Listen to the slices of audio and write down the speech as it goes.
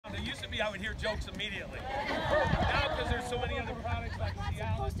used to be I would hear jokes immediately. Now, because there's so many other products like You're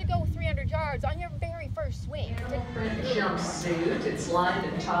not supposed to go 300 yards on your very first swing. Print jumpsuit. It's lined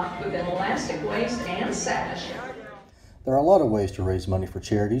and topped with an elastic waist and sash. There are a lot of ways to raise money for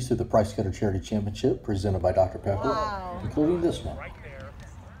charities through the Price Cutter Charity Championship presented by Dr. Pepper, Wow. including this one. right there.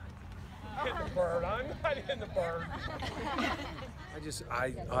 Hit the bird. I'm not in the bird.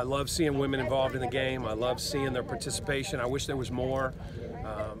 I love seeing women involved in the game. I love seeing their participation. I wish there was more.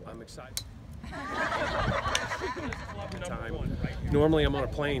 I'm excited. Normally I'm on a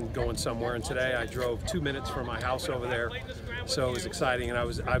plane going somewhere, and today I drove 2 minutes from my house over there, so it was exciting. And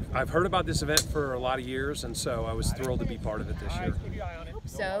I've heard about this event for a lot of years, and so I was thrilled to be part of it this year.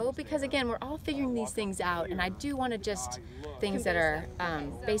 So, because again, we're all figuring these things out, and I do want to just things that are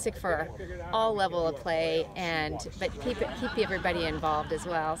basic for all level of play, but keep everybody involved as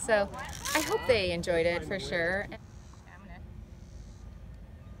well. So I hope they enjoyed it for sure.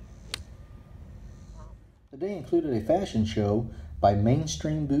 The day included a fashion show by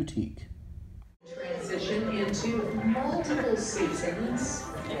Mainstream Boutique. Transition into multiple seasons.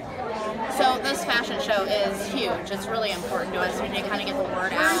 So this fashion show is huge. It's really important to us. We need to kind of get the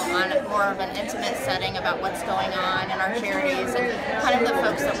word out on more of an intimate setting about what's going on in our charities and kind of the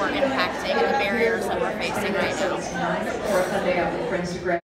folks that we're impacting and the barriers that we're facing right now.